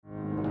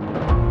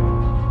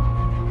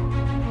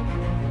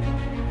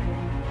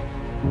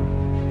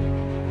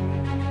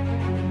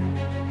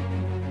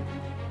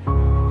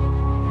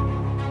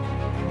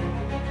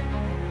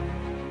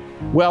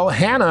Well,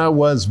 Hannah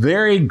was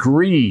very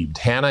grieved.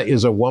 Hannah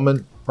is a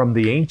woman from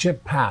the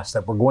ancient past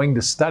that we're going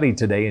to study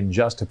today in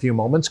just a few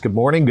moments. Good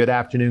morning, good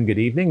afternoon, good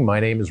evening. My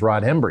name is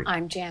Rod Hembry.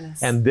 I'm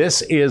Janice. And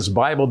this is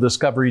Bible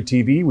Discovery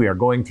TV. We are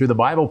going through the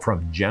Bible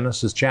from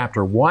Genesis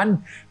chapter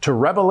 1 to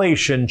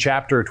Revelation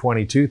chapter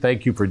 22.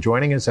 Thank you for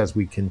joining us as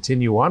we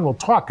continue on. We'll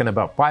talk in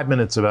about 5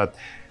 minutes about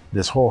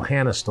this whole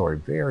Hannah story.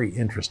 Very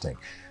interesting.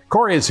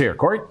 Corey is here.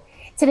 Corey?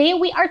 Today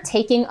we are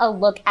taking a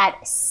look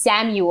at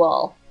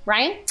Samuel.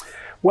 Ryan?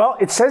 Well,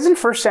 it says in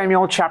 1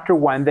 Samuel chapter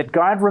 1 that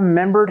God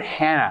remembered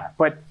Hannah,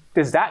 but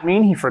does that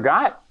mean he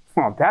forgot?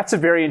 Well, that's a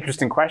very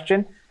interesting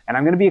question, and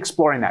I'm going to be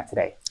exploring that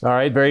today. All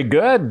right, very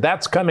good.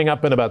 That's coming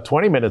up in about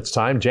 20 minutes'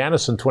 time.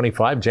 Janice in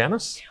 25.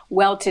 Janice?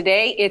 Well,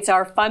 today it's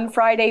our Fun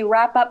Friday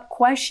wrap-up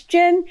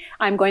question.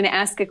 I'm going to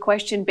ask a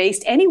question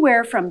based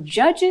anywhere from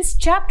Judges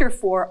chapter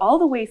 4 all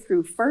the way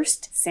through 1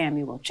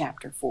 Samuel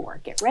chapter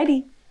 4. Get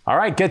ready. All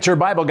right, get your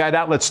Bible guide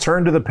out. Let's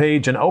turn to the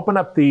page and open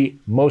up the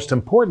most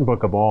important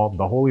book of all,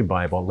 the Holy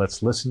Bible.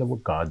 Let's listen to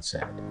what God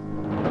said.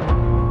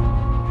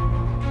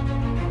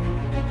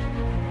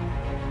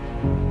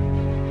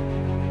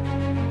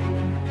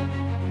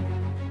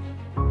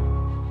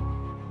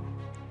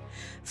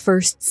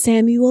 First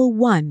Samuel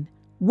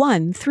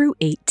 1 through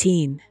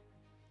 18.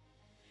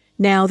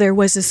 Now there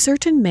was a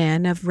certain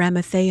man of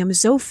Ramathaim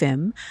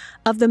Zophim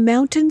of the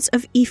mountains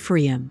of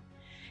Ephraim,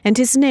 and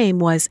his name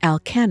was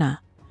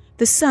Elkanah,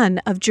 the son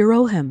of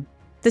Jeroham,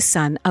 the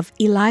son of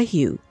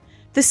Elihu,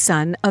 the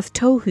son of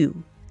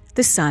Tohu,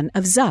 the son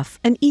of Zuph,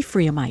 an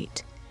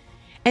Ephraimite.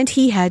 And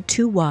he had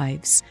 2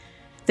 wives.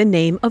 The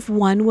name of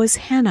one was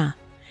Hannah,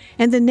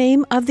 and the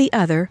name of the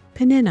other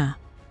Peninnah.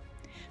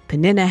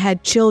 Peninnah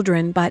had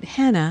children, but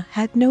Hannah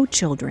had no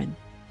children.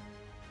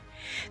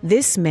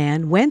 This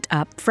man went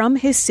up from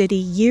his city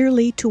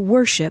yearly to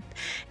worship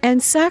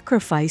and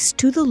sacrifice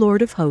to the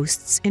Lord of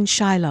hosts in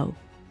Shiloh.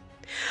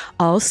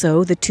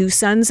 Also the 2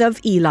 sons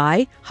of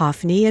Eli,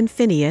 Hophni and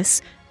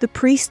Phinehas, the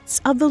priests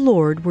of the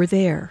Lord, were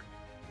there.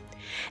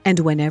 And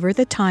whenever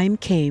the time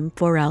came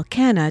for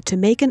Elkanah to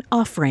make an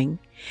offering,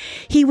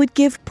 he would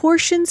give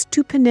portions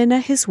to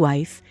Peninnah his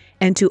wife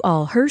and to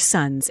all her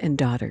sons and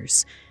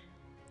daughters.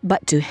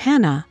 But to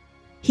Hannah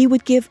he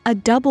would give a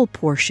double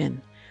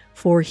portion,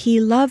 for he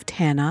loved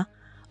Hannah,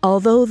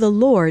 although the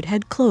Lord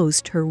had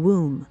closed her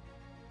womb.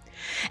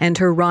 And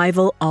her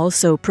rival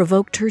also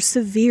provoked her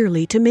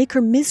severely to make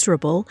her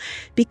miserable,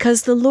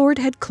 because the Lord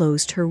had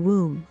closed her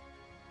womb.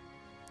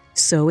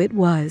 So it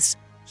was,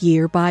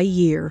 year by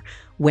year,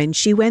 when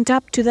she went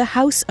up to the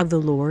house of the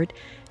Lord,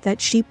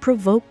 that she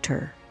provoked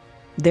her.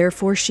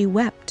 Therefore she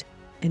wept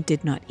and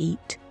did not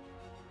eat.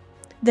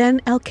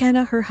 Then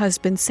Elkanah her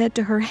husband said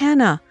to her,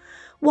 Hannah,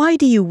 why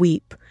do you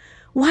weep?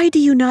 Why do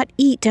you not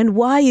eat, and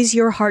why is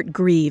your heart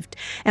grieved?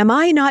 Am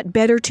I not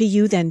better to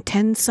you than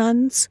 10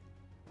 sons?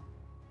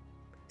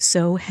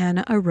 So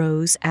Hannah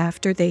arose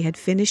after they had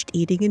finished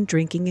eating and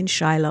drinking in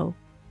Shiloh.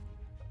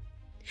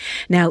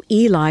 Now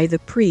Eli the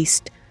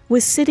priest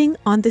was sitting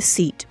on the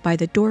seat by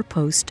the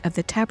doorpost of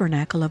the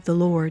tabernacle of the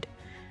Lord.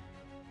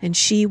 And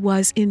she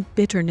was in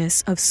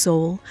bitterness of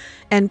soul,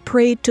 and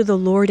prayed to the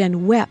Lord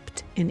and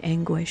wept in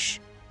anguish.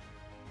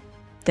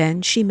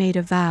 Then she made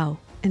a vow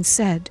and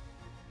said,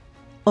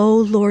 O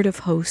Lord of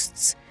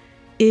hosts,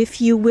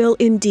 if you will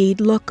indeed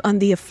look on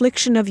the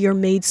affliction of your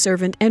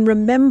maidservant and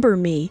remember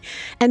me,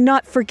 and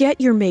not forget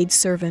your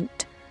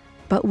maidservant,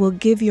 but will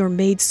give your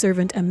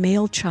maidservant a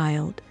male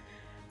child,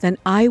 then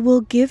I will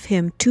give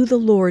him to the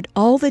Lord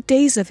all the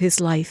days of his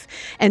life,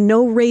 and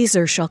no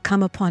razor shall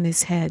come upon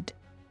his head.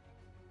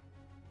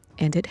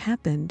 And it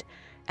happened,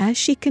 as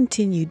she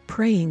continued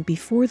praying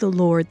before the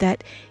Lord,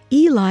 that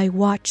Eli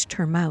watched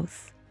her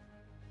mouth.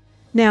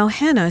 Now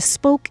Hannah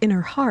spoke in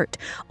her heart,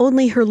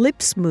 only her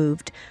lips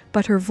moved,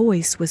 but her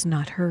voice was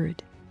not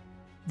heard.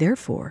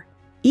 Therefore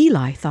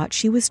Eli thought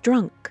she was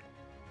drunk.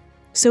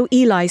 So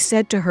Eli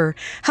said to her,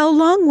 How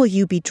long will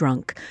you be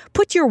drunk?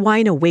 Put your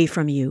wine away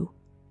from you.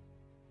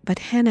 But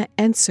Hannah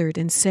answered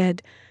and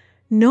said,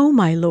 No,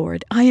 my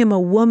Lord, I am a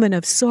woman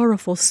of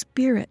sorrowful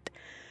spirit.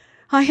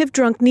 I have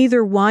drunk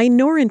neither wine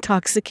nor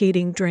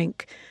intoxicating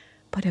drink,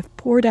 but have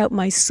poured out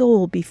my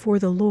soul before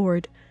the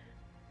Lord.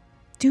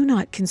 Do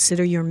not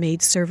consider your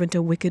maidservant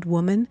a wicked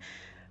woman,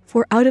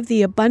 for out of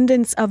the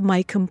abundance of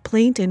my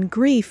complaint and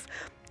grief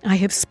I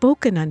have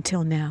spoken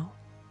until now.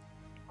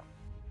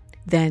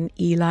 Then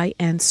Eli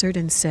answered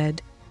and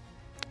said,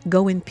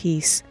 Go in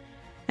peace,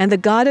 and the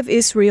God of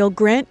Israel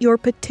grant your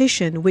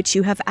petition which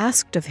you have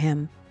asked of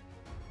him.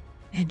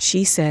 And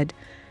she said,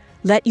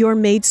 Let your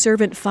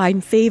maidservant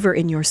find favor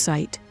in your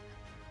sight.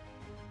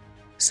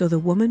 So the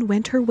woman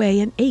went her way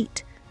and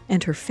ate,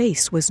 and her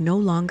face was no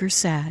longer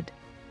sad.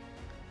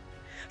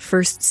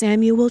 1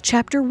 Samuel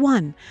chapter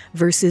 1,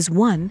 verses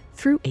 1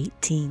 through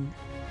 18.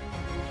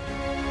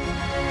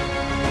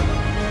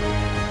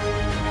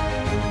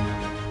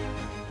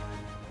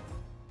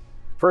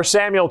 First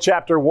Samuel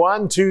chapter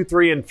 1, 2,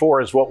 3, and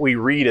 4 is what we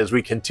read as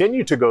we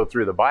continue to go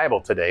through the Bible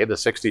today, the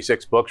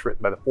 66 books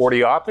written by the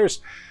 40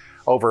 authors,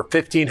 over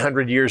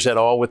 1,500 years at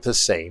all with the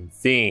same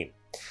theme.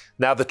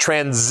 Now, the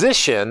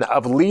transition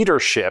of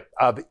leadership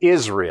of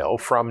Israel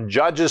from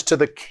judges to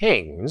the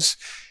kings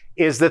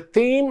is the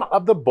theme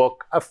of the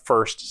book of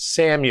 1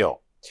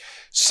 Samuel.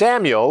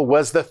 Samuel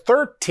was the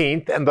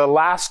 13th and the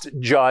last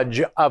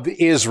judge of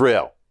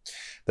Israel.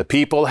 The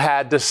people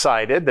had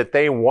decided that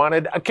they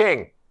wanted a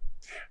king.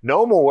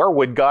 No more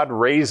would God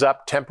raise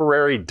up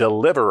temporary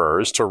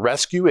deliverers to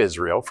rescue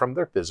Israel from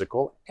their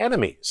physical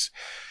enemies.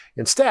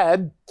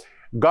 Instead,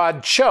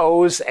 God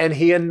chose and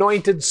he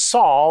anointed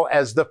Saul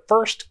as the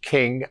first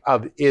king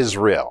of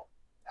Israel.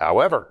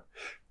 However,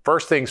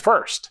 first things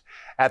first,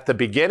 at the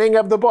beginning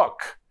of the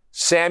book,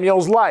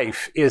 Samuel's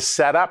life is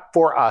set up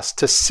for us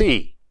to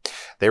see.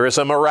 There is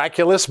a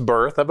miraculous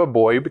birth of a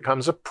boy who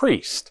becomes a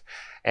priest,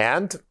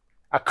 and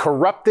a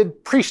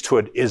corrupted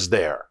priesthood is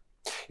there.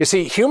 You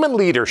see, human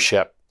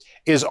leadership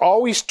is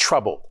always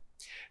troubled.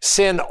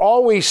 Sin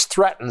always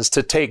threatens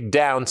to take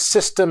down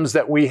systems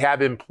that we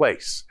have in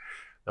place.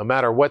 No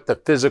matter what the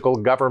physical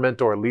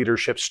government or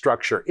leadership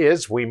structure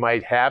is we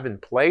might have in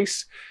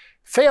place,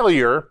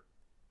 failure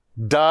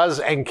does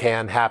and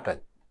can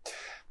happen.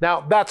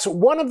 Now, that's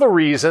one of the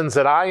reasons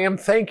that I am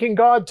thanking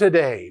God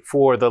today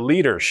for the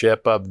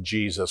leadership of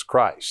Jesus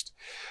Christ.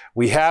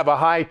 We have a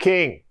high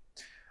king,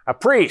 a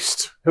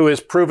priest who is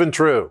proven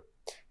true,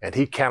 and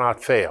he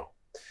cannot fail.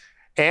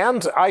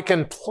 And I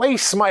can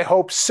place my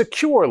hope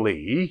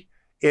securely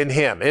in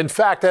him. In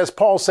fact, as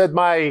Paul said,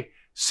 my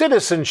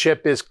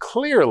citizenship is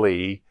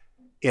clearly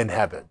in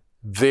heaven.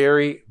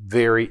 Very,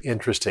 very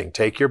interesting.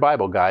 Take your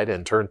Bible guide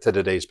and turn to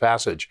today's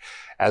passage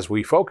as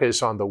we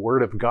focus on the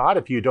Word of God.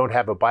 If you don't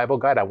have a Bible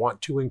guide, I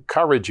want to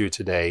encourage you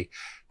today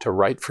to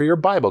write for your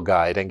Bible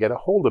guide and get a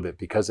hold of it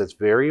because it's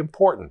very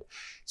important.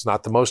 It's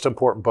not the most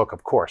important book,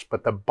 of course,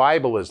 but the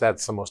Bible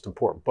that's the most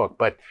important book.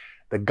 But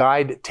the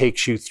guide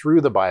takes you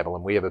through the Bible,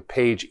 and we have a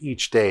page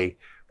each day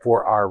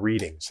for our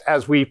readings.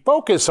 As we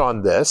focus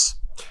on this,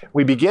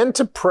 we begin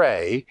to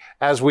pray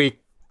as we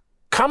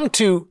come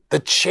to the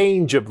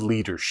change of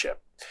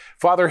leadership.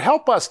 Father,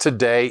 help us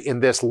today in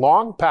this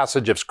long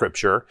passage of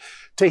Scripture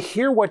to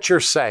hear what you're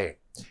saying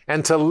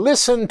and to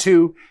listen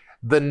to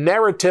the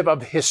narrative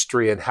of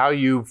history and how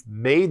you've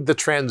made the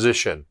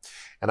transition.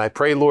 And I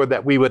pray, Lord,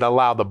 that we would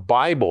allow the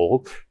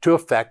Bible to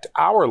affect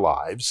our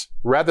lives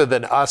rather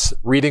than us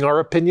reading our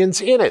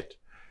opinions in it.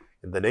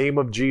 In the name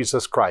of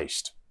Jesus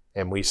Christ.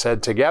 And we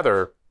said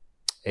together,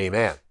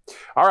 amen.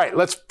 All right,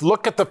 let's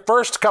look at the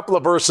first couple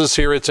of verses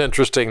here. It's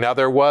interesting. Now,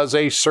 there was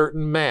a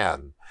certain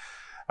man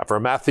of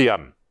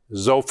Ramathaim,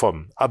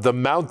 Zophim, of the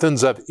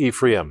mountains of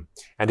Ephraim,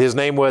 and his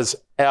name was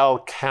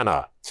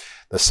Elkanah,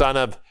 the son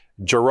of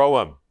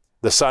Jeroham,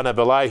 the son of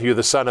Elihu,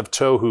 the son of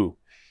Tohu,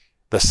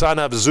 the son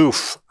of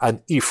Zuph,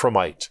 an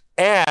Ephraimite.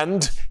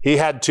 And he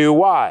had two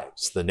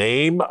wives. The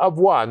name of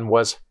one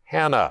was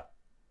Hannah,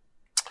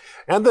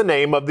 and the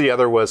name of the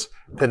other was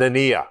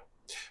Peninnah.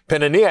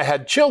 Peninnah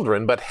had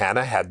children, but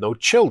Hannah had no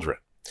children.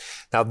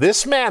 Now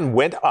this man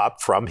went up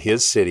from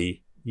his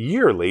city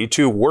yearly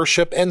to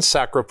worship and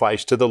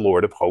sacrifice to the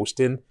Lord of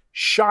hosts in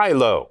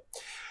Shiloh.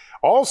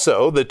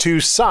 Also, the two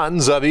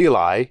sons of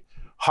Eli,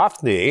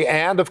 Hophni,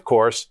 and of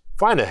course,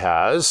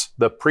 Phinehas,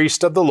 the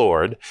priest of the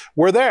Lord,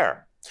 were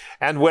there.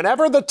 And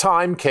whenever the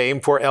time came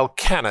for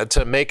Elkanah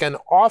to make an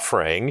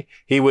offering,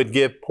 he would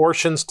give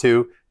portions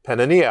to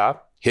Peninnah,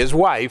 his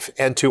wife,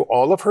 and to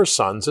all of her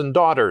sons and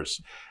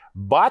daughters.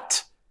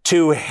 But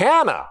to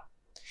Hannah,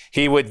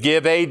 he would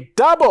give a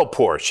double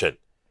portion,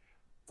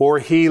 for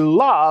he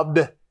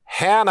loved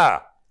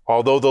Hannah,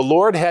 although the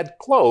Lord had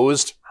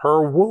closed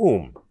her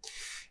womb.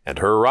 And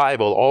her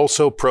rival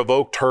also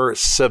provoked her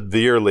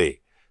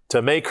severely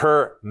to make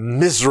her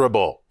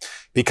miserable,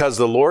 because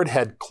the Lord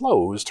had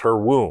closed her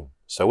womb.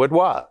 So it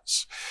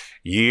was,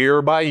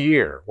 year by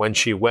year, when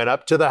she went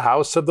up to the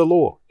house of the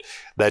Lord,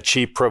 that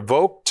she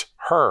provoked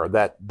her,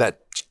 that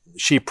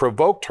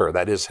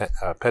is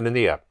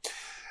Peninnah.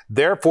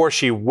 Therefore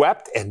she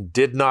wept and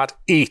did not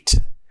eat.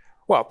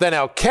 Well, then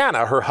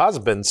Elkanah, her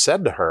husband,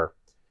 said to her,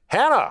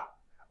 Hannah,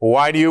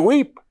 why do you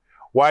weep?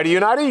 Why do you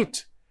not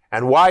eat?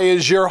 And why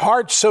is your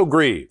heart so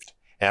grieved?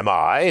 Am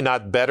I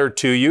not better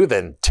to you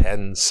than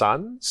 10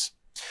 sons?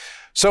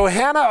 So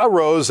Hannah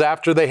arose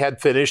after they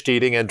had finished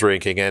eating and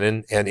drinking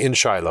and in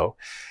Shiloh.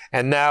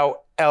 And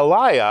now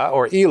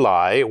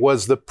Eli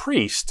was the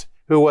priest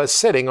who was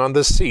sitting on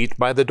the seat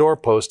by the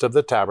doorpost of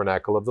the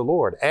tabernacle of the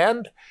Lord.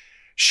 And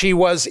she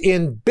was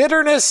in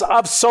bitterness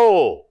of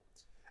soul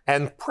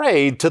and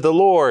prayed to the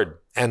Lord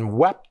and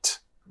wept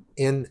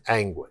in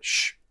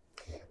anguish.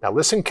 Now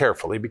listen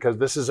carefully because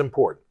this is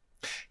important.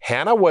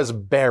 Hannah was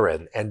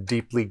barren and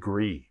deeply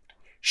grieved.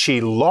 She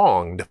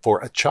longed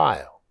for a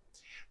child.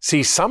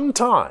 See,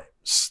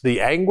 sometimes the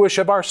anguish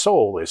of our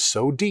soul is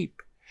so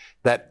deep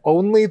that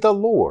only the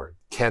Lord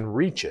can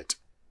reach it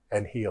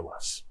and heal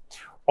us.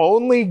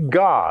 Only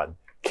God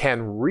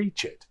can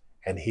reach it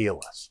and heal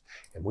us.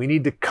 And we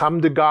need to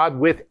come to God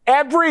with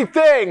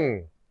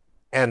everything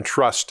and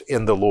trust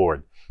in the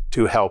Lord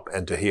to help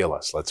and to heal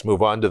us. Let's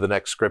move on to the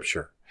next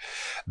scripture.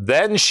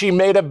 Then she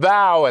made a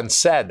vow and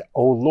said,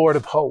 O Lord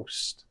of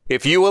hosts,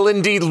 if you will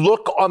indeed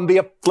look on the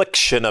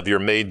affliction of your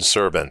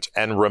maidservant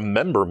and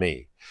remember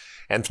me,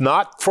 and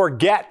not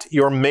forget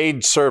your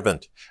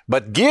maidservant,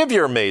 but give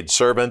your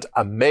maidservant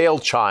a male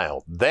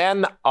child,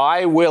 then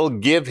I will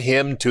give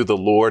him to the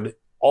Lord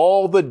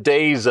all the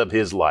days of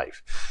his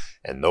life,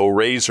 and no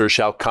razor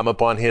shall come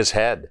upon his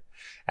head.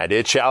 And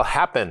it shall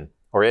happen,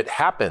 or it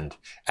happened,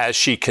 as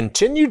she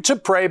continued to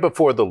pray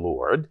before the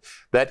Lord,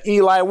 that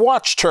Eli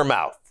watched her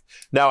mouth.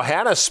 Now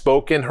Hannah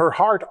spoke in her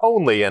heart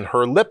only, and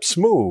her lips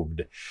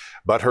moved,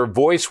 but her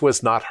voice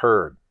was not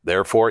heard.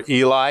 Therefore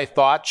Eli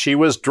thought she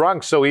was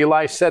drunk, so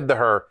Eli said to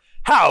her,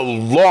 How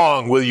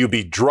long will you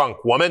be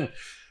drunk, woman?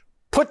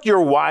 Put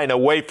your wine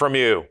away from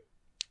you.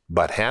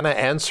 But Hannah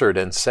answered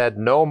and said,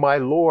 No, my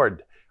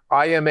Lord,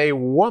 I am a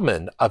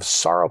woman of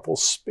sorrowful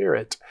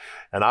spirit,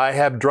 and I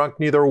have drunk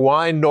neither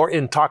wine nor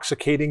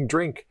intoxicating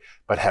drink,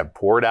 but have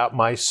poured out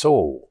my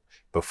soul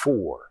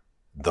before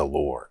the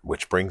Lord.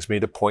 Which brings me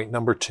to point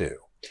number 2.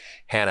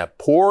 Hannah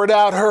poured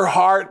out her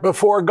heart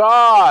before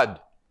God.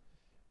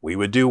 We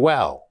would do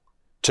well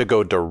to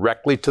go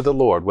directly to the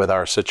Lord with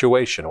our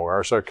situation or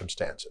our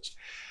circumstances.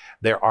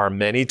 There are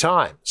many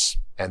times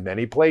and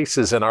many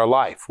places in our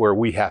life where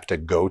we have to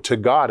go to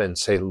God and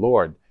say,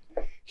 Lord,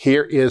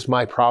 here is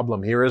my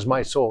problem. Here is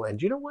my soul.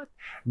 And you know what?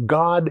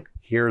 God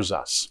hears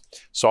us.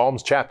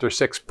 Psalms chapter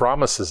 6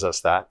 promises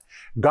us that.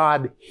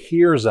 God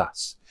hears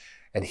us,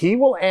 and he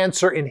will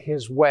answer in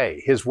his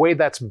way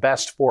that's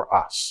best for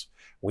us.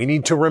 We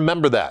need to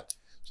remember that.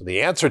 So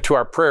the answer to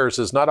our prayers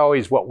is not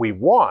always what we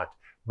want,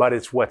 but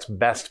it's what's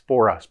best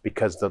for us,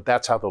 because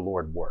that's how the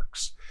Lord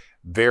works.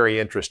 Very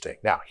interesting.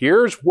 Now,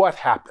 here's what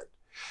happened.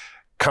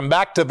 Come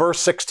back to verse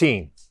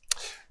 16.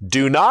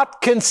 Do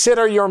not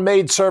consider your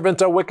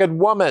maidservant a wicked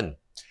woman,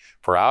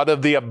 for out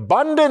of the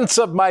abundance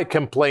of my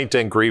complaint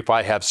and grief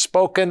I have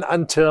spoken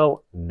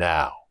until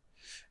now.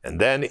 And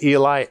then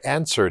Eli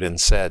answered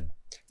and said,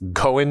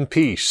 Go in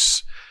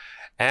peace,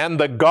 and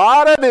the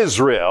God of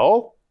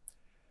Israel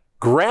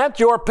grant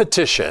your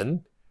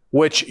petition,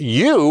 which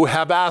you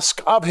have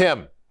asked of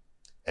him.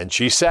 And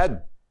she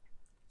said,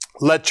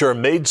 Let your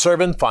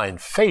maidservant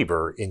find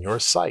favor in your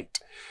sight.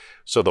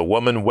 So the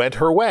woman went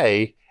her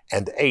way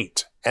and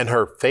ate, and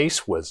her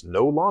face was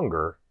no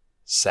longer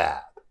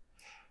sad.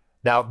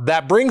 Now,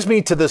 that brings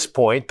me to this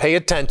point. Pay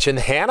attention.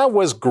 Hannah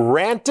was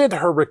granted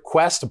her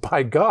request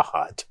by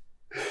God.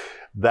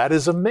 That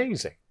is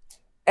amazing.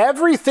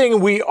 Everything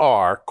we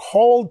are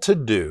called to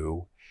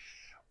do,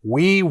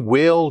 we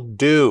will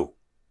do.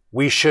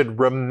 We should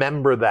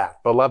remember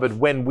that, beloved,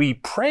 when we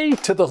pray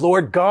to the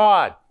Lord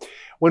God,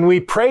 when we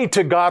pray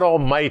to God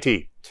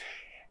Almighty,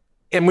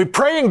 and we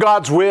pray in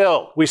God's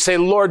will, we say,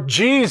 Lord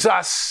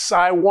Jesus,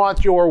 I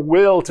want your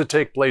will to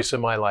take place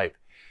in my life.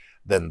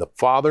 Then the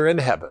Father in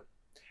heaven,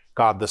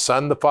 God the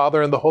Son, the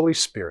Father, and the Holy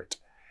Spirit,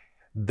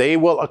 they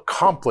will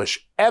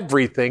accomplish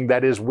everything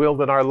that is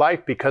willed in our life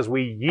because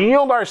we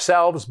yield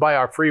ourselves by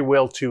our free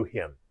will to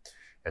him.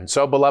 And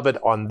so, beloved,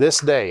 on this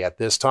day, at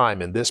this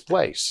time, in this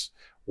place,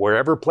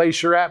 wherever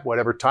place you're at,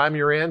 whatever time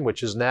you're in,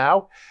 which is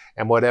now,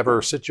 and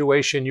whatever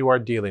situation you are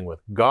dealing with,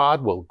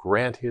 God will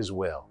grant his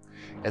will.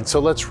 And so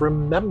let's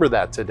remember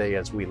that today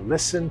as we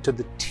listen to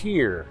the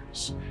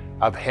tears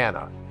of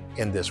Hannah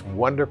in this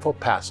wonderful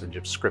passage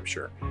of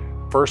Scripture,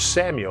 1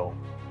 Samuel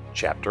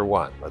chapter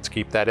 1. Let's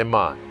keep that in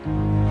mind.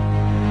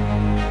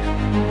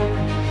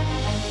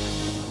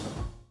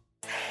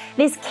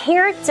 This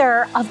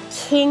character of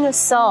King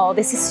Saul,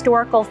 this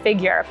historical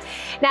figure.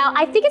 Now,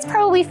 I think it's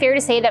probably fair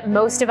to say that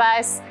most of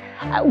us,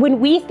 when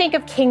we think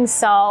of King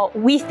Saul,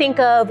 we think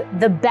of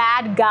the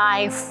bad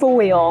guy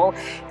foil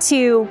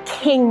to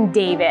King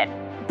David.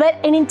 But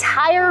an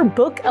entire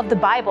book of the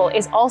Bible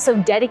is also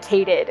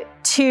dedicated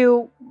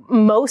to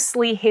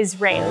mostly his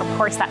reign. Of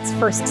course, that's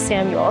 1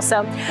 Samuel.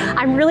 So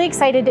I'm really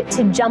excited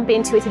to jump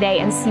into it today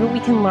and see what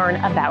we can learn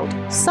about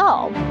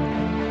Saul.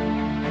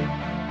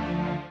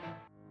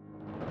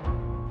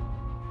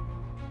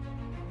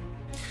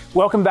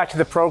 Welcome back to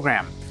the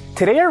program.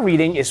 Today our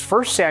reading is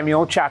 1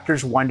 Samuel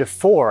chapters 1 to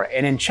 4,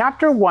 and in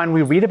chapter 1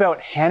 we read about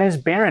Hannah's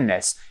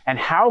barrenness and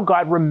how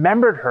God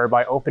remembered her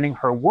by opening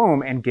her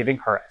womb and giving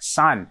her a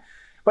son.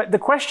 But the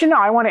question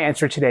I want to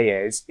answer today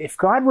is, if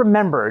God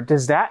remembered,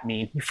 does that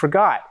mean he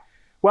forgot?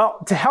 Well,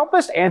 to help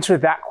us answer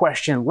that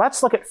question,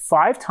 let's look at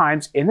 5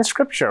 times in the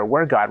scripture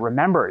where God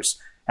remembers.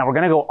 And we're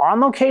going to go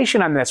on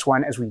location on this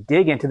one as we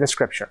dig into the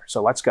scripture.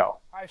 So let's go.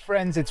 Hi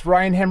friends, it's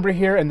Ryan Hembry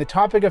here, and the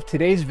topic of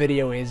today's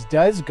video is,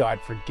 does God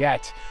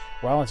forget?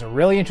 Well, it's a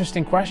really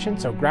interesting question,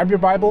 so grab your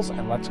Bibles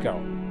and let's go.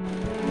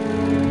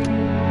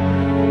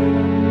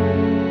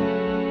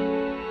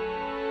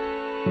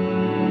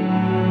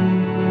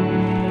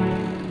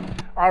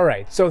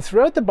 Alright, so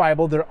throughout the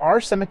Bible there are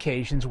some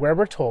occasions where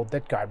we're told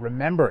that God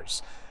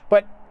remembers.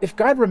 But if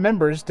God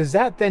remembers, does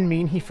that then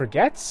mean he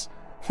forgets?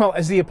 Well,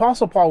 as the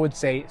Apostle Paul would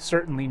say,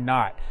 certainly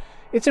not.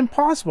 It's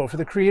impossible for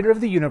the creator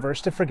of the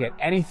universe to forget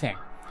anything.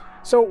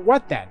 So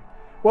what then?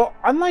 Well,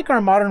 unlike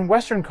our modern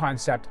Western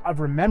concept of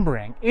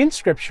remembering, in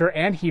Scripture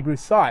and Hebrew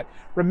thought,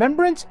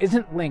 remembrance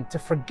isn't linked to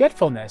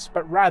forgetfulness,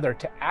 but rather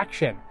to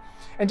action.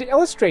 And to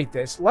illustrate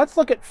this, let's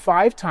look at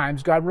 5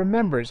 times God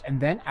remembers and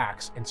then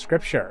acts in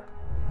Scripture.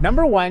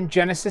 Number 1,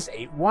 Genesis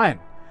 8:1.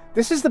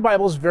 This is the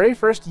Bible's very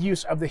first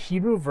use of the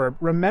Hebrew verb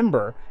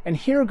remember, and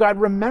here God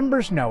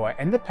remembers Noah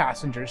and the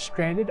passengers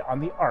stranded on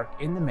the ark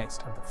in the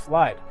midst of the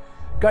flood.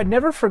 God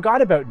never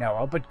forgot about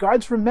Noah, but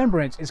God's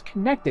remembrance is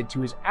connected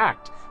to his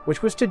act,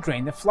 which was to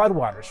drain the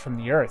floodwaters from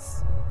the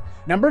earth.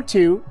 Number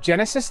 2,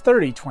 Genesis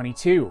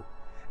 30:22.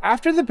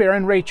 After the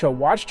barren Rachel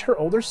watched her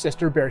older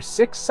sister bear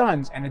 6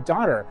 sons and a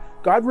daughter,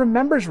 God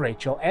remembers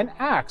Rachel and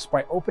acts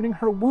by opening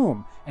her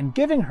womb and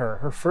giving her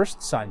her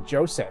first son,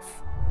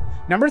 Joseph.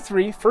 Number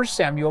 3, 1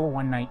 Samuel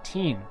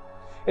 1:19.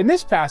 In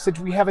this passage,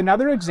 we have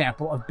another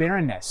example of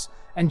barrenness.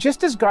 And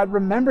just as God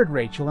remembered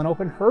Rachel and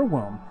opened her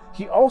womb,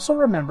 he also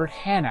remembered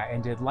Hannah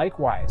and did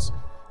likewise.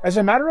 As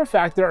a matter of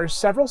fact, there are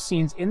several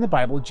scenes in the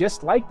Bible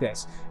just like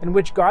this, in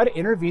which God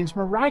intervenes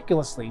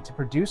miraculously to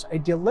produce a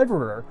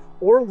deliverer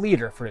or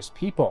leader for his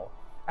people.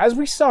 As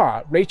we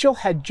saw, Rachel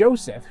had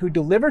Joseph, who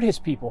delivered his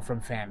people from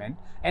famine,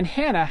 and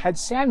Hannah had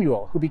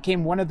Samuel, who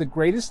became one of the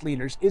greatest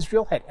leaders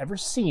Israel had ever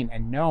seen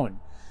and known.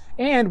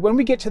 And when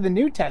we get to the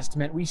New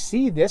Testament, we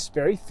see this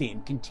very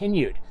theme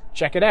continued.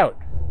 Check it out.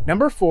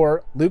 Number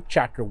 4, Luke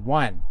chapter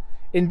 1.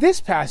 In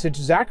this passage,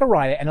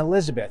 Zachariah and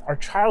Elizabeth are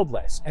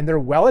childless, and they're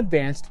well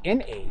advanced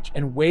in age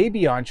and way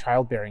beyond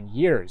childbearing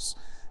years.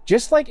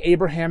 Just like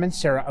Abraham and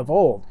Sarah of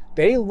old,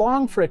 they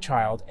long for a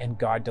child, and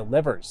God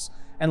delivers.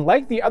 And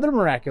like the other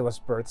miraculous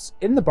births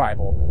in the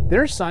Bible,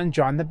 their son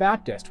John the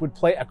Baptist would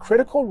play a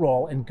critical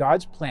role in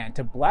God's plan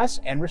to bless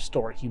and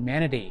restore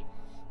humanity.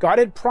 God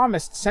had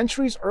promised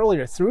centuries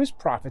earlier through his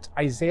prophets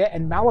Isaiah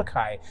and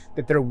Malachi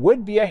that there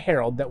would be a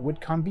herald that would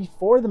come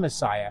before the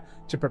Messiah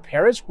to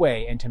prepare his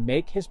way and to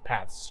make his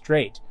path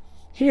straight.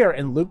 Here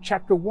in Luke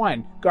chapter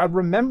 1, God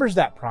remembers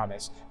that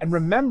promise and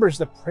remembers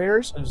the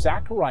prayers of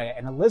Zachariah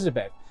and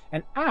Elizabeth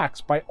and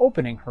acts by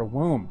opening her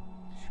womb.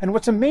 And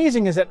what's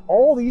amazing is that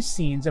all these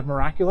scenes of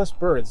miraculous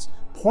births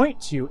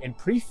point to and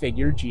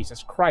prefigure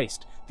Jesus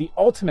Christ, the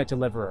ultimate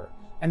deliverer.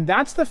 And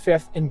that's the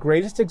 5th and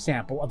greatest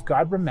example of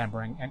God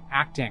remembering and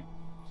acting.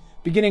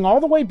 Beginning all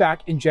the way back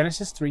in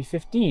Genesis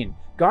 3:15,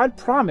 God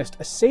promised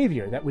a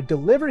Savior that would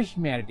deliver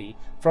humanity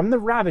from the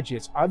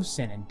ravages of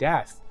sin and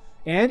death.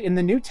 And in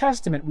the New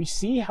Testament, we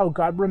see how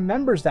God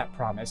remembers that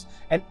promise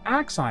and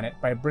acts on it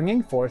by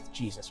bringing forth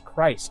Jesus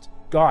Christ,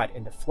 God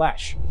in the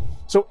flesh.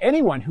 So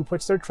anyone who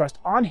puts their trust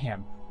on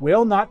him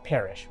will not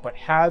perish, but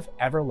have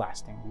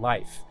everlasting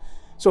life.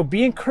 So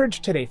be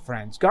encouraged today,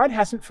 friends. God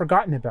hasn't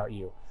forgotten about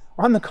you.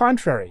 On the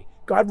contrary,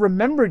 God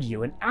remembered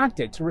you and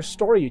acted to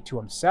restore you to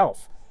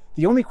himself.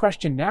 The only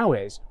question now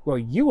is, will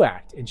you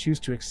act and choose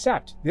to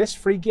accept this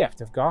free gift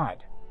of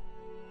God?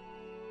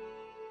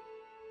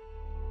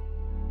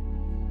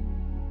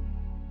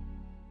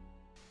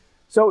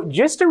 So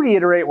just to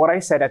reiterate what I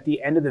said at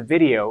the end of the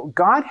video,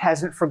 God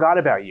hasn't forgot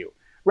about you.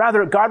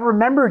 Rather, God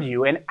remembered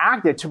you and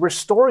acted to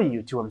restore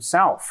you to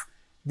himself.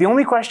 The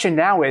only question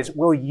now is,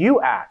 will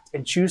you act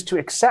and choose to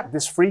accept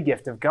this free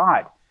gift of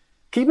God?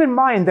 Keep in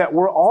mind that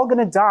we're all going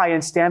to die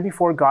and stand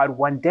before God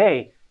one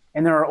day,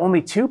 and there are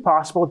only 2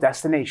 possible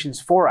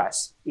destinations for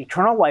us: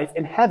 eternal life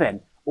in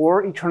heaven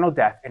or eternal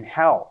death in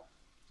hell.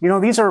 You know,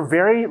 these are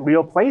very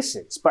real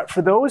places, but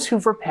for those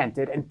who've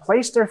repented and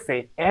placed their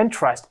faith and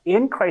trust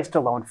in Christ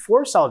alone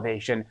for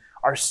salvation,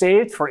 are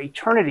saved for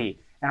eternity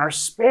and are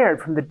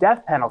spared from the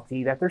death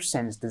penalty that their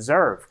sins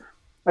deserve.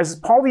 As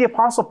Paul the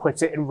Apostle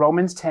puts it in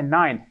Romans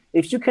 10:9,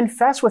 if you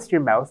confess with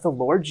your mouth the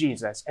Lord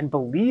Jesus and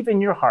believe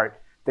in your heart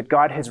that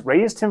God has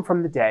raised him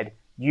from the dead,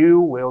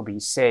 you will be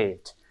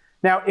saved.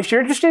 Now, if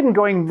you're interested in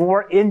going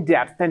more in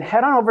depth, then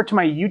head on over to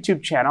my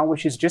YouTube channel,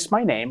 which is just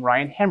my name,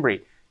 Ryan Hembree,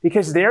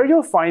 because there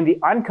you'll find the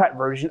uncut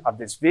version of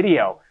this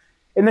video.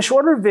 In the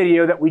shorter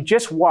video that we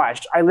just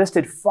watched, I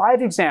listed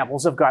 5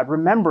 examples of God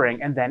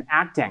remembering and then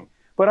acting.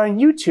 But on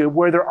YouTube,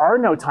 where there are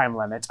no time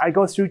limits, I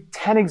go through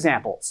 10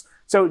 examples.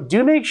 So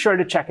do make sure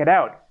to check it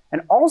out.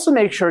 And also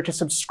make sure to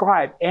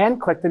subscribe and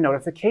click the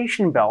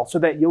notification bell so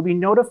that you'll be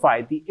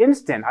notified the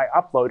instant I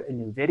upload a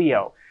new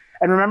video.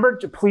 And remember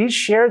to please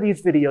share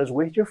these videos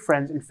with your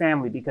friends and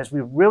family, because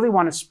we really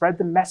want to spread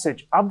the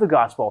message of the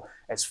gospel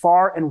as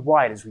far and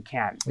wide as we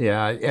can.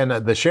 Yeah, and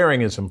the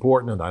sharing is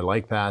important, and I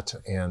like that.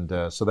 And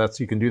so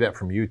you can do that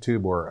from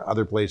YouTube or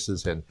other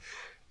places and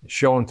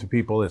show them to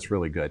people. It's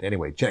really good.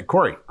 Anyway,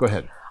 Corey, go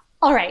ahead.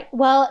 All right,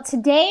 well,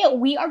 today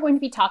we are going to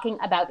be talking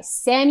about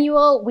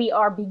Samuel. We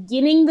are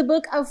beginning the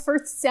book of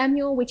 1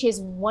 Samuel, which is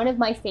one of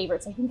my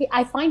favorites.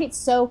 I find it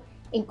so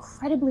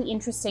incredibly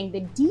interesting, the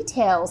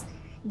details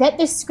that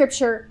this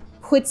scripture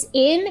puts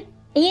in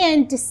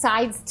and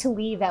decides to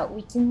leave out.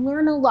 We can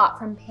learn a lot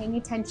from paying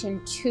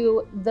attention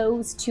to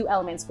those 2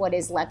 elements, what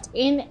is left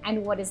in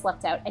and what is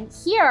left out. And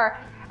here,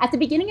 at the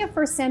beginning of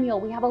 1 Samuel,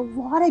 we have a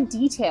lot of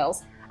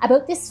details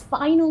about this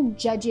final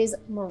judge's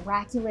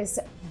miraculous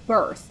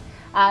birth.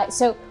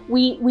 So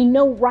we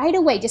know right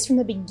away, just from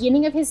the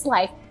beginning of his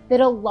life,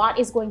 that a lot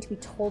is going to be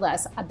told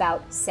us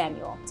about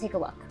Samuel. Take a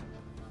look.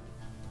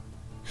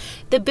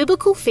 The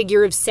biblical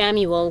figure of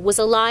Samuel was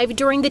alive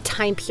during the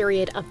time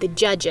period of the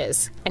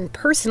Judges, and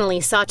personally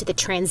saw to the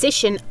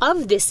transition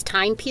of this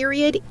time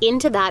period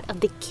into that of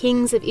the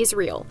kings of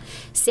Israel.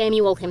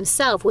 Samuel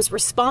himself was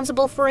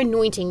responsible for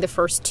anointing the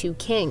first 2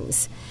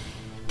 kings.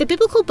 The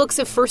biblical books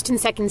of 1st and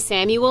 2nd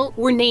Samuel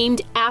were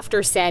named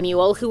after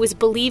Samuel, who was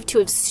believed to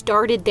have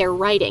started their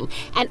writing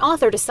and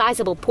authored a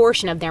sizable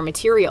portion of their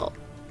material.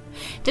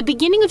 The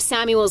beginning of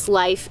Samuel's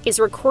life is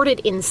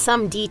recorded in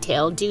some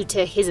detail due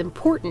to his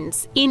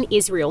importance in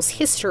Israel's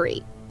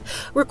history.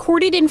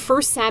 Recorded in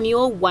 1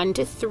 Samuel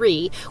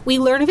 1-3, we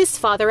learn of his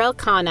father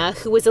Elkanah,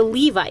 who was a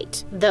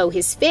Levite, though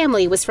his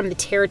family was from the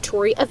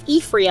territory of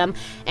Ephraim,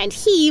 and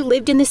he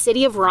lived in the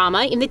city of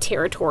Ramah in the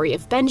territory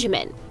of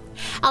Benjamin.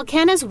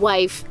 Elkanah's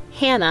wife,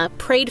 Hannah,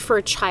 prayed for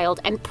a child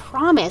and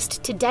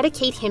promised to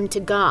dedicate him to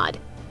God.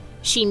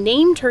 She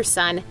named her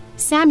son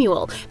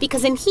Samuel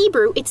because in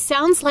Hebrew it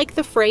sounds like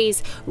the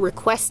phrase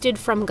requested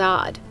from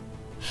God.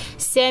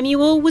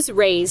 Samuel was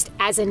raised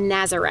as a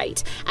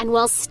Nazirite, and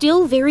while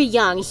still very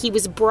young, he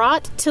was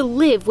brought to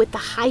live with the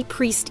high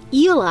priest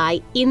Eli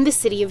in the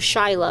city of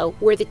Shiloh,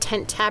 where the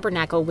tent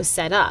tabernacle was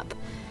set up.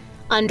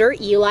 Under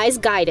Eli's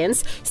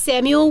guidance,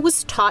 Samuel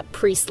was taught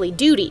priestly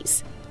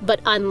duties.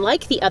 But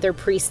unlike the other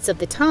priests of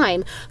the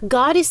time,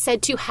 God is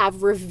said to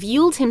have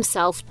revealed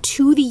himself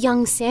to the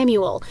young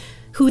Samuel,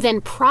 who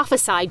then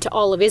prophesied to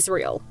all of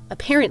Israel,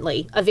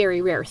 apparently a very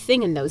rare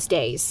thing in those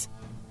days.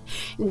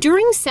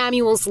 During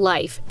Samuel's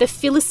life, the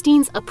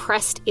Philistines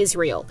oppressed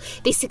Israel.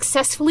 They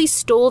successfully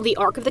stole the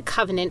Ark of the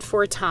Covenant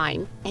for a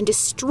time and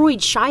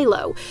destroyed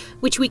Shiloh,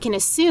 which we can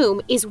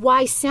assume is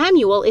why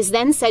Samuel is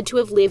then said to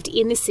have lived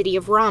in the city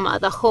of Ramah,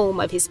 the home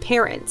of his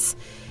parents.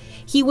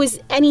 He was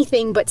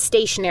anything but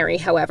stationary,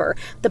 however.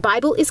 The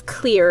Bible is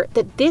clear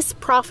that this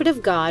prophet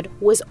of God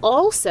was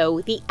also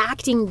the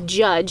acting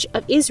judge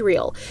of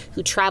Israel,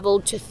 who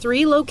traveled to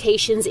 3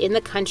 locations in the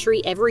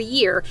country every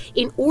year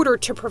in order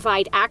to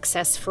provide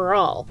access for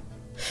all.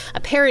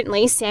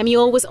 Apparently,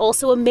 Samuel was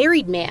also a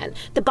married man.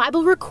 The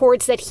Bible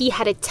records that he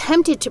had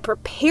attempted to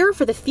prepare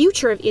for the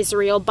future of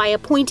Israel by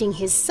appointing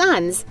his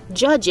sons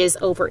judges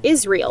over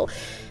Israel.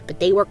 But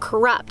they were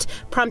corrupt,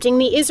 prompting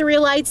the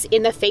Israelites,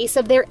 in the face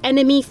of their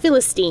enemy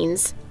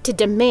Philistines, to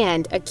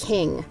demand a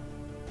king.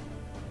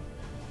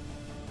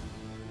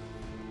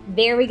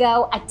 There we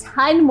go. A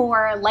ton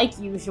more, like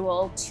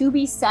usual, to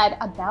be said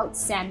about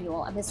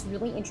Samuel and this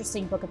really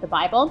interesting book of the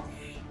Bible.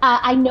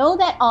 I know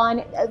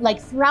that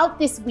throughout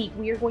this week,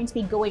 we are going to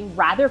be going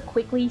rather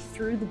quickly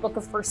through the book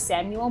of 1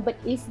 Samuel, but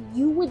if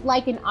you would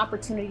like an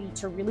opportunity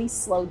to really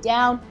slow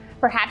down,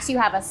 perhaps you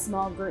have a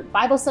small group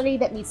Bible study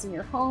that meets in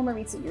your home or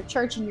meets at your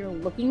church and you're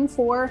looking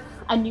for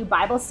a new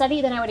Bible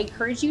study, then I would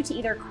encourage you to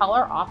either call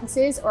our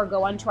offices or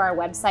go onto our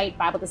website,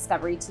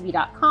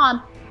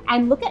 BibleDiscoveryTV.com,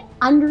 and look at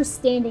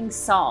Understanding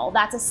Saul.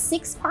 That's a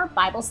 6-part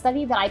Bible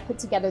study that I put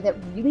together that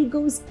really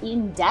goes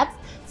in depth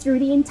through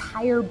the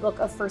entire book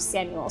of 1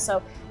 Samuel.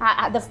 So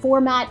the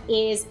format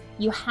is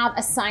you have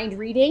assigned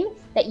reading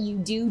that you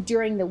do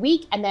during the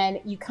week, and then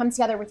you come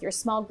together with your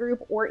small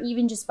group or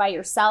even just by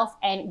yourself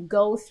and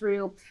go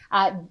through,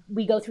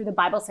 we go through the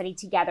Bible study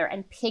together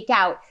and pick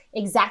out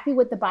exactly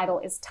what the Bible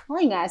is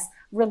telling us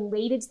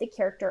related to the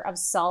character of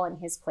Saul and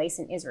his place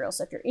in Israel.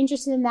 So if you're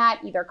interested in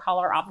that, either call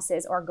our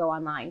offices or go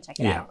online, check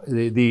it out.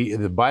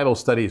 The Bible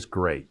study is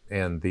great,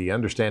 and the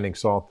Understanding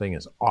Saul thing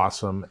is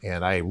awesome,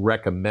 and I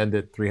recommend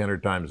it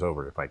 300 times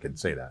over, if I can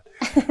say that.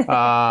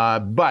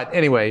 But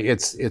anyway,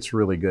 it's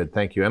really good.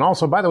 Thank you. And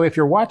also, by the way, if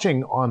you're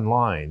watching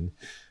online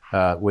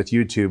with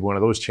YouTube, one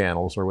of those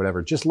channels or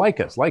whatever, just like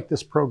us, like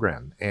this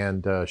program,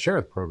 and share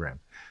the program.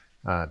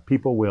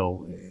 People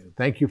will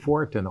thank you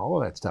for it and all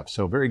of that stuff.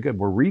 So very good.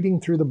 We're reading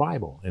through the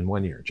Bible in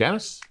 1 year.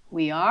 Janice?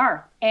 We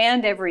are.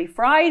 And every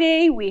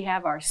Friday, we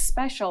have our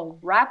special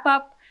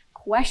wrap-up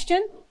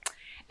question.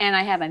 And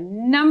I have a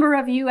number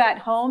of you at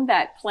home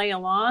that play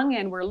along,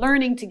 and we're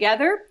learning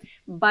together.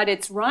 But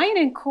it's Ryan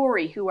and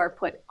Corey who are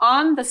put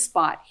on the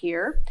spot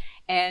here.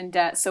 And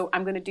so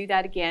I'm going to do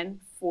that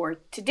again for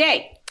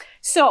today.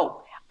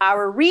 So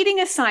our reading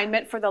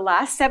assignment for the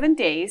last 7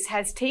 days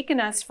has taken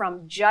us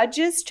from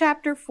Judges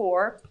chapter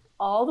 4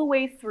 all the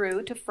way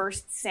through to 1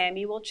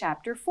 Samuel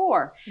chapter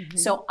 4. Mm-hmm.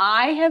 So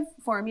I have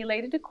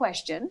formulated a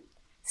question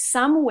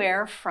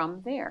somewhere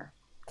from there.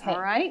 Okay.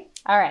 All right?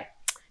 All right.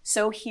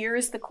 So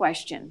here's the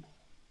question.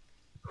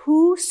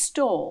 Who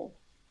stole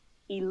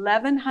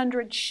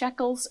 1,100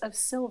 shekels of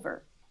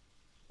silver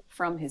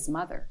from his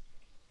mother?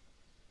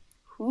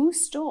 Who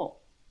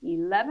stole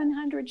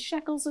 1,100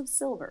 shekels of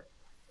silver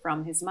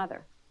from his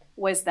mother?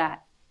 Was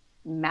that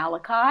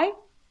Malachi?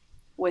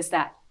 Was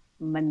that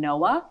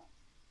Manoah?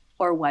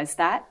 Or was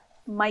that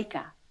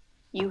Micah?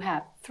 You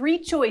have 3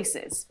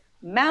 choices: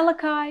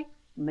 Malachi,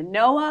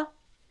 Manoah,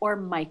 or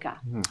Micah.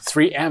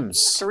 3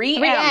 M's. 3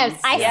 M's.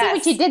 I see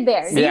what you did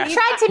there. Yeah. You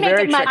tried to make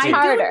Very it much tricky.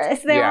 harder.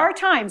 There are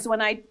times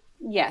when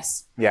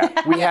yes. Yeah,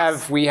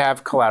 we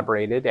have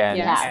collaborated and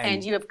Yes,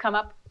 and you have come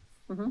up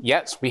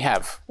Yes, we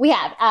have. We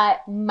have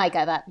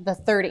Micah, the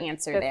third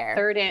answer The there.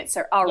 third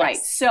answer. All right.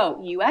 Yes. So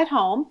you at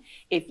home,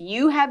 if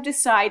you have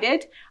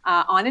decided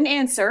on an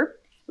answer,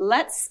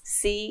 let's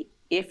see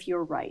if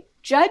you're right.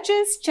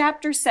 Judges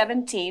chapter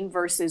 17,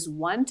 verses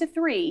 1 to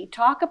 3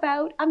 talk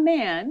about a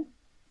man,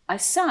 a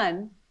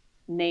son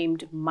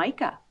named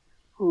Micah,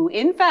 who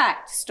in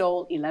fact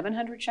stole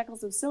 1,100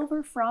 shekels of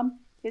silver from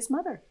his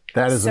mother.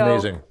 That is So,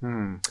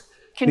 amazing.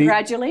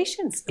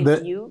 Congratulations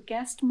if you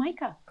guessed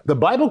Micah. The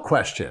Bible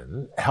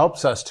question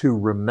helps us to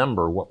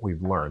remember what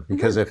we've learned,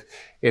 because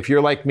if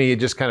you're like me, you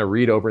just kind of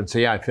read over and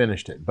say, yeah, I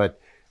finished it. But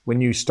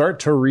when you start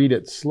to read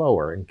it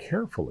slower and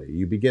carefully,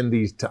 you begin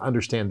to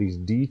understand these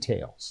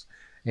details.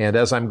 And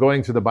as I'm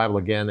going through the Bible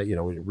again,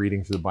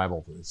 reading through the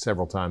Bible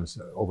several times,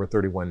 over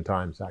 31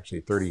 times,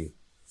 actually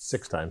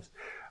 36 times,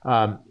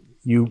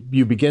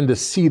 you begin to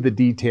see the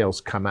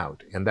details come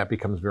out, and that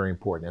becomes very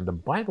important. And the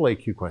Bible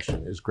AQ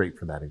question is great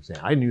for that exam.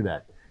 I knew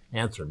that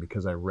answer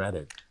because I read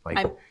it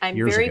I'm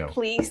years very ago.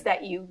 pleased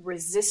that you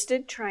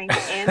resisted trying to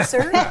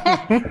answer.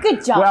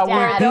 Good job, Well,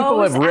 Dad.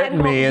 people have Those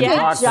written me and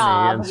animals- talked to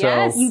me, and so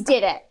Yes. You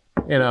did it.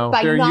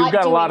 By you've not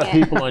got a lot of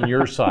doing it. people on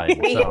your side.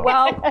 So.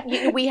 Well,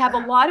 we have a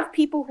lot of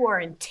people who are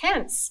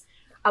intense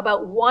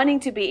about wanting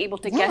to be able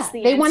to guess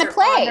the they answer wanna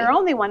play. on their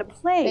own. They want to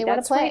play. They wanna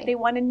That's play. right. They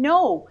want to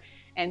know.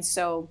 And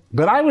so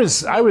But I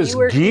was you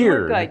were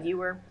geared. good. You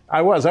were,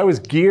 I was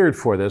geared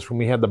for this when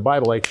we had the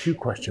Bible IQ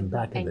question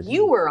back in the and day.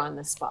 you were on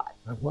the spot.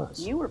 I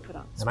was. You were put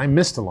on the spot. And I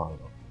missed a lot of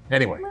them.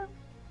 Anyway,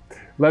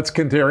 let's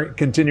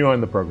continue on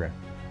the program.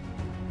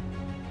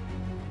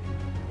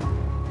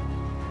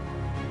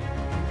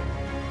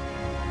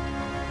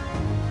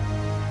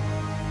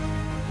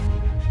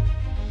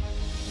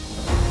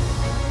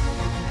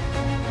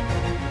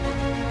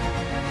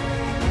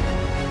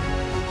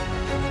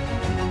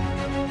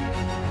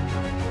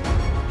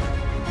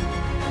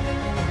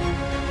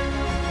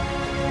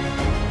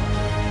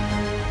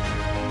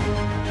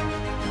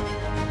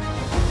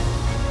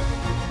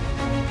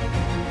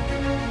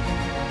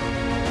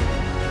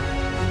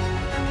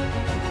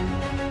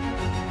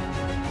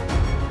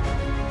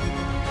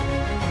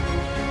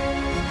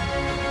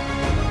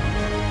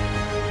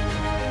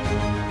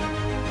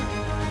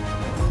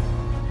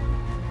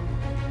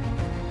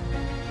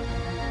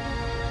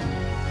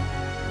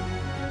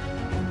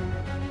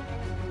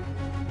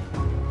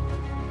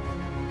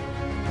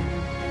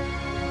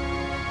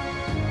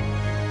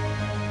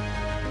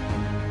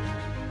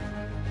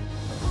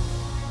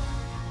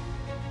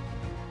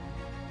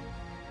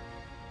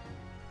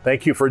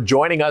 Thank you for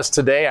joining us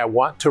today. I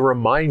want to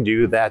remind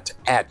you that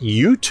at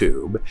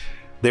YouTube,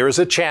 there is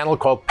a channel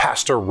called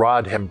Pastor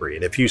Rod Hembree.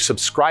 And if you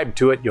subscribe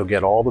to it, you'll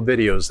get all the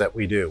videos that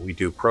we do. We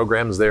do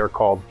programs there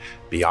called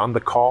Beyond the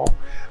Call.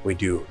 We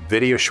do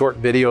short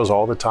videos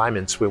all the time.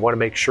 And so we want to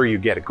make sure you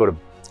get it. Go to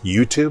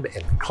YouTube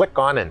and click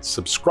on and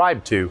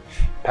subscribe to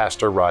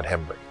Pastor Rod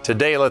Hembree.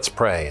 Today, let's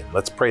pray. And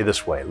let's pray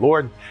this way.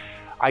 Lord,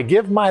 I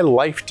give my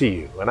life to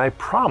you, and I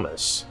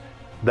promise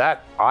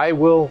that I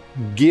will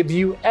give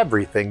you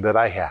everything that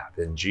I have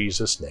in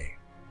Jesus' name.